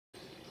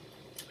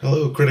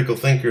Hello, critical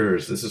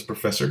thinkers. This is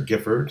Professor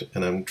Gifford,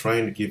 and I'm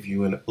trying to give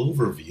you an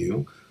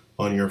overview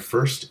on your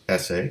first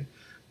essay.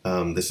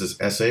 This is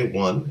essay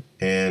one,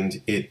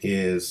 and it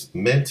is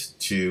meant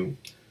to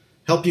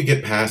help you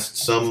get past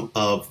some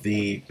of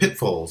the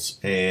pitfalls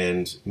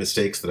and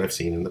mistakes that I've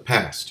seen in the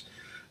past.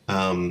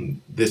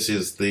 This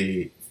is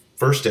the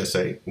first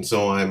essay, and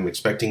so I'm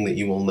expecting that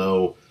you will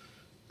know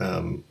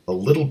a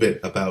little bit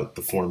about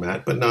the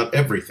format, but not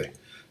everything.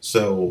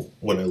 So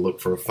when I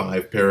look for a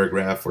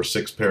 5-paragraph or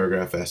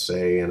 6-paragraph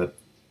essay and a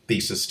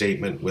thesis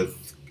statement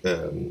with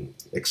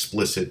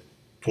explicit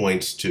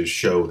points to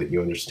show that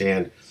you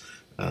understand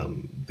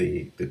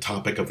the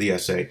topic of the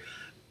essay,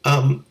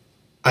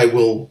 I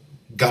will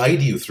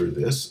guide you through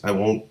this. I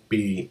won't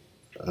be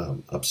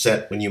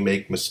upset when you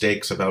make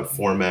mistakes about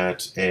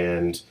format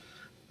and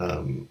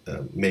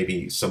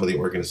maybe some of the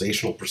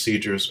organizational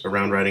procedures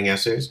around writing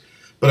essays,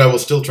 but I will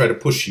still try to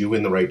push you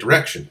in the right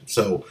direction.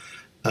 So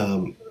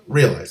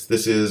realize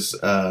this is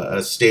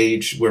a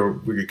stage where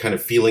you're kind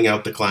of feeling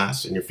out the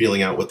class and you're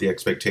feeling out what the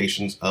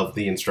expectations of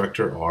the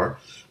instructor are.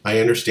 I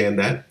understand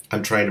that.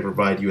 I'm trying to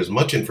provide you as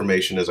much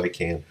information as I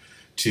can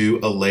to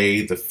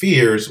allay the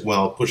fears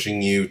while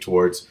pushing you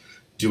towards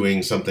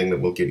doing something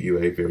that will give you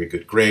a very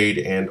good grade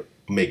and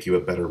make you a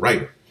better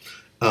writer.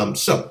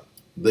 So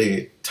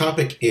the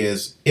topic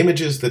is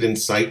images that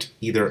incite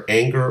either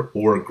anger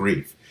or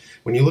grief.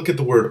 When you look at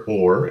the word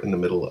 "or" in the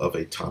middle of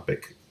a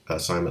topic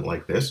assignment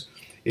like this,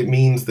 it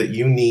means that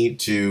you need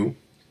to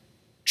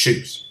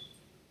choose.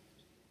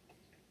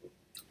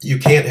 You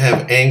can't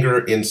have anger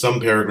in some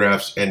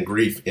paragraphs and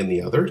grief in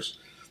the others.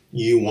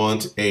 You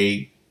want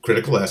a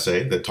critical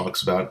essay that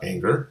talks about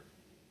anger,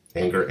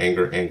 anger,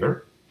 anger,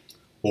 anger,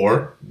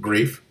 or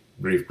grief,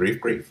 grief,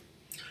 grief, grief.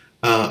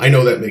 I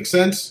know that makes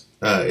sense.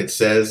 It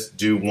says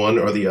do one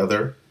or the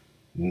other,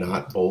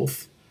 not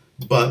both.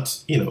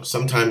 But,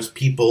 sometimes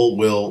people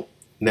will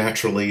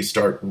naturally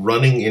start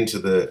running into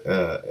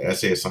the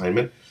essay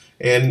assignment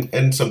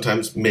and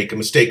sometimes make a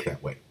mistake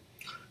that way.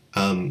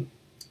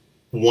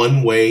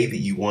 One way that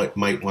you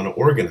might want to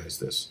organize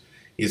this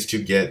is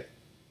to get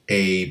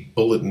a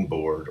bulletin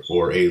board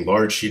or a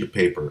large sheet of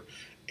paper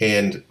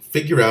and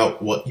figure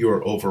out what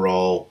your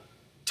overall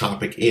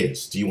topic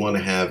is. Do you want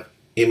to have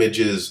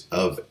images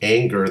of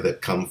anger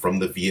that come from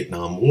the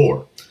Vietnam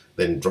War?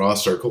 Then draw a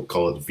circle,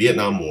 call it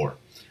Vietnam War,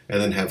 and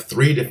then have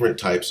 3 different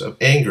types of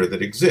anger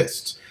that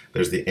exists.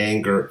 There's the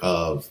anger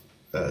of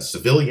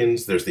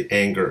civilians, there's the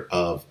anger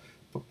of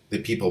the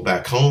people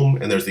back home,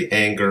 and there's the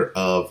anger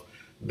of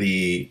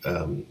the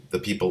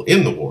people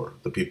in the war,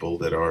 the people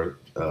that are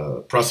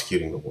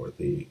prosecuting the war,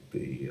 the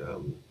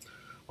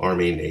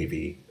Army,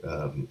 Navy,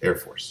 Air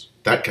Force,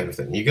 that kind of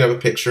thing. You can have a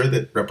picture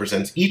that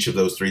represents each of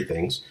those 3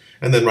 things,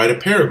 and then write a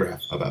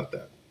paragraph about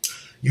that.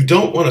 You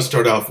don't want to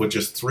start off with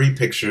just 3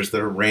 pictures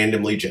that are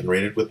randomly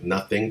generated with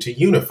nothing to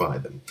unify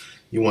them.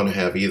 You want to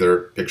have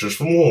either pictures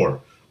from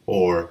war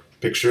or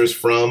pictures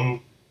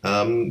from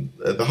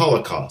the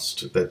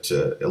Holocaust that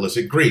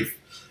elicit grief.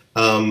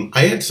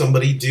 I had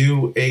somebody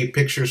do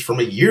pictures from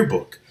a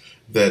yearbook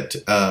that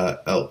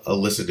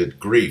elicited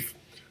grief.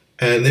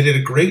 And they did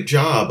a great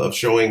job of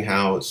showing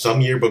how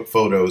some yearbook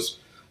photos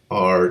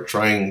are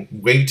trying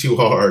way too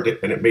hard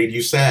and it made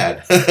you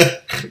sad.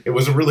 It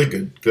was a really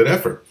good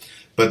effort.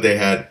 But they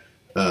had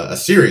a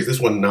series, this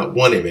one not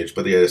one image,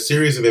 but they had a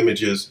series of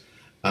images,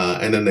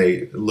 and then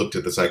they looked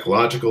at the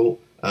psychological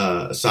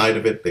side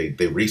of it.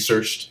 They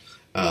researched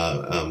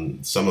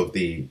some of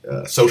the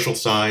social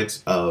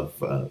sides of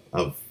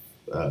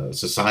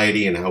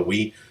society and how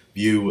we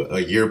view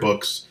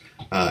yearbooks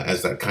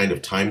as that kind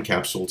of time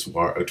capsule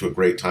to a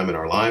great time in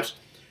our lives.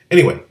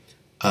 Anyway,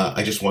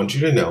 I just want you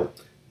to know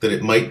that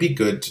it might be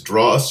good to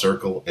draw a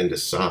circle and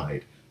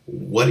decide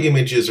what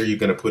images are you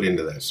going to put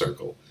into that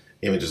circle.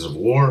 Images of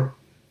war,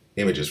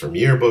 images from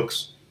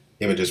yearbooks,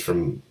 images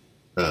from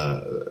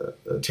a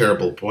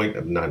terrible point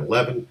of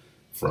 9/11,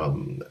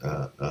 from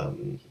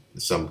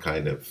some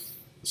kind of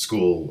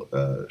school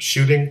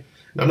shooting.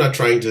 And I'm not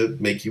trying to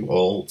make you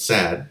all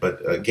sad, but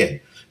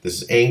again,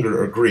 this is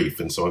anger or grief,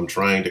 and so I'm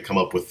trying to come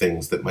up with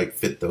things that might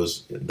fit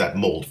that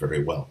mold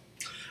very well.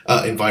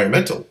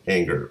 Environmental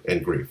anger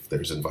and grief.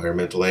 There's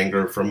environmental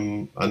anger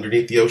from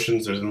underneath the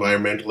oceans, there's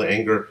environmental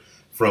anger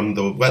from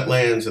the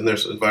wetlands, and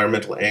there's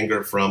environmental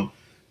anger from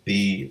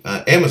the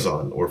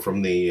Amazon or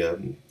from the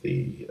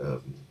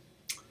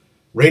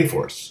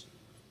rainforests.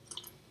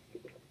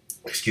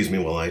 Excuse me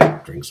while I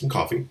drink some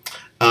coffee.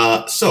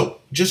 So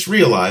just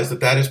realize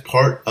that is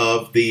part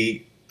of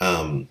the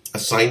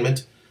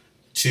assignment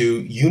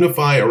to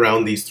unify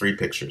around these 3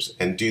 pictures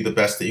and do the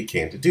best that you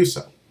can to do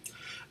so.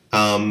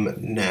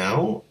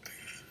 Now,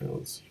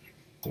 let's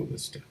move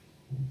this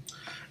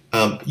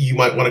down. You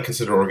might want to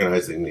consider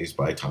organizing these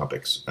by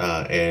topics.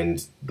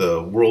 And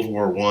the World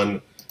War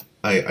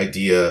I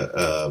idea,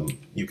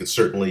 you could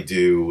certainly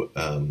do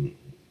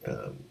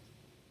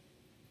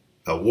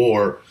a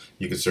war.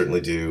 You could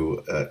certainly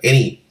do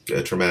any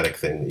traumatic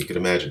thing that you could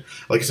imagine.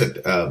 Like I said,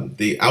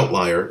 the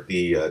outlier,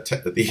 the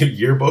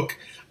yearbook,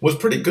 was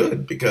pretty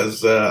good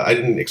because I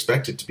didn't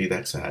expect it to be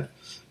that sad.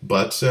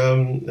 but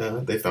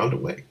they found a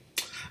way.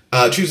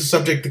 Choose a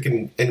subject that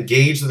can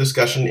engage the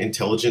discussion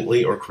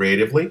intelligently or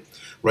creatively.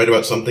 Write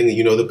about something that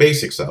you know the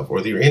basics of or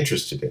that you're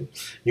interested in.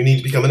 You need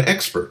to become an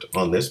expert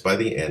on this by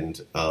the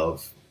end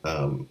of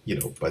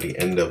by the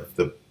end of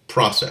the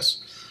process.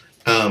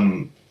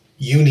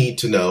 You need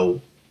to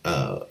know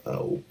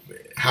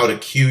how to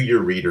cue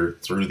your reader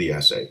through the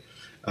essay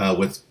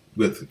with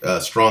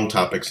strong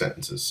topic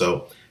sentences.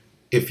 So,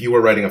 if you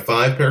are writing a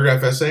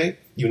 5-paragraph essay,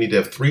 you need to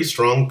have 3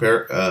 strong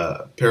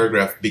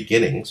paragraph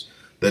beginnings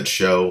that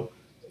show,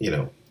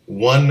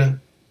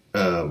 one,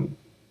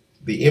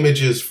 the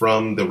images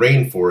from the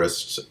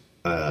rainforests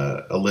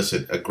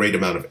elicit a great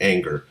amount of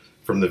anger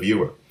from the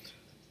viewer.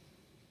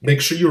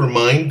 Make sure you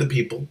remind the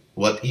people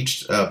what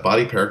each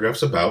body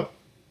paragraph's about.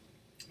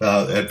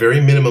 At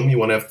very minimum, you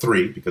want to have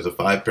 3, because a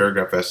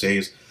 5-paragraph essay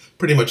is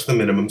pretty much the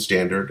minimum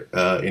standard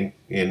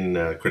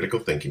in critical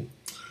thinking.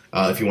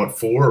 If you want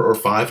 4 or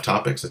 5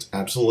 topics, that's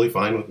absolutely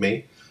fine with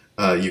me.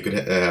 You could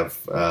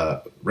have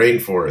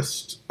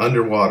rainforest,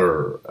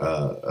 underwater,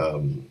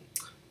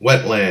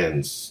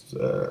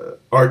 wetlands,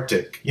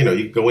 Arctic. You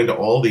can go into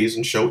all these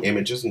and show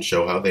images and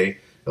show how they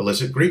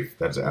elicit grief.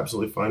 That's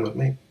absolutely fine with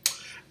me.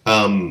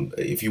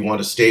 If you want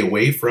to stay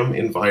away from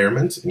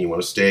environment and you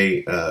want to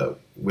stay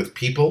with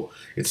people,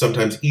 it's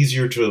sometimes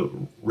easier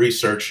to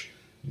research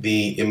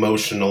the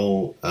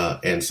emotional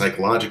and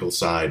psychological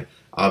side,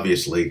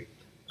 obviously,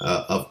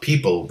 of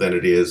people than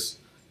it is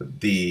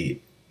the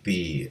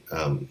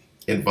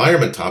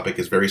environment topic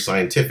is very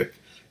scientific.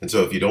 And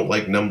so if you don't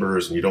like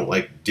numbers and you don't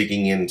like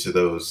digging into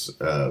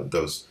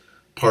those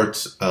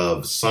parts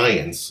of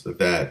science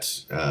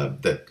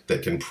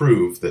that can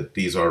prove that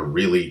these are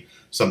really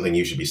something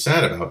you should be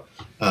sad about,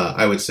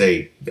 I would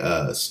say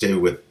stay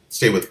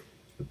with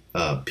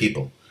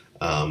people,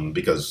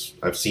 because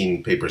I've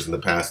seen papers in the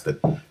past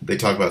that they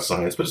talk about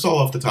science, but it's all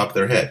off the top of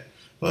their head.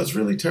 Well, it's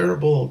really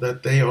terrible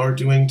that they are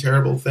doing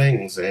terrible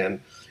things, and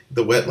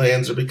the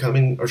wetlands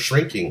are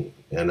shrinking.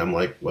 And I'm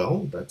like,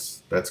 well,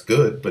 that's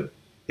good, but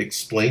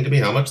explain to me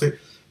how much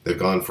they've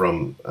gone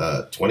from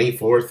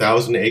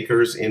 24,000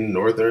 acres in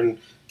northern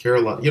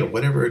Carolina,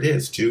 whatever it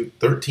is, to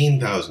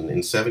 13,000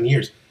 in 7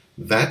 years.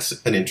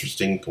 That's an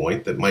interesting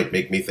point that might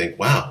make me think,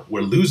 wow,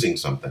 we're losing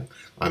something.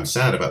 I'm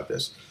sad about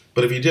this.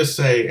 But if you just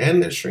say,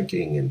 and they're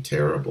shrinking and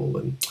terrible,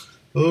 and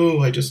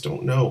I just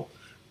don't know.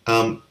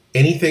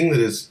 Anything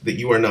that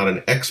you are not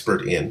an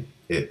expert in,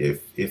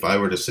 if I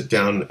were to sit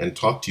down and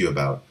talk to you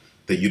about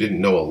that you didn't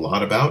know a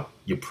lot about,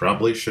 you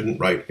probably shouldn't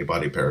write a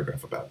body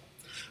paragraph about.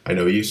 I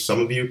know some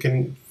of you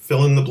can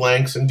fill in the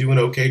blanks and do an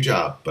okay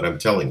job, but I'm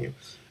telling you,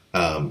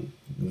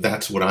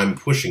 that's what I'm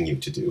pushing you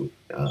to do,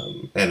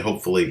 and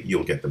hopefully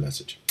you'll get the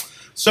message.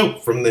 So,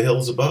 from the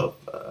hills above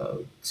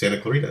Santa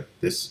Clarita,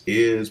 this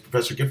is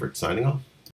Professor Gifford signing off.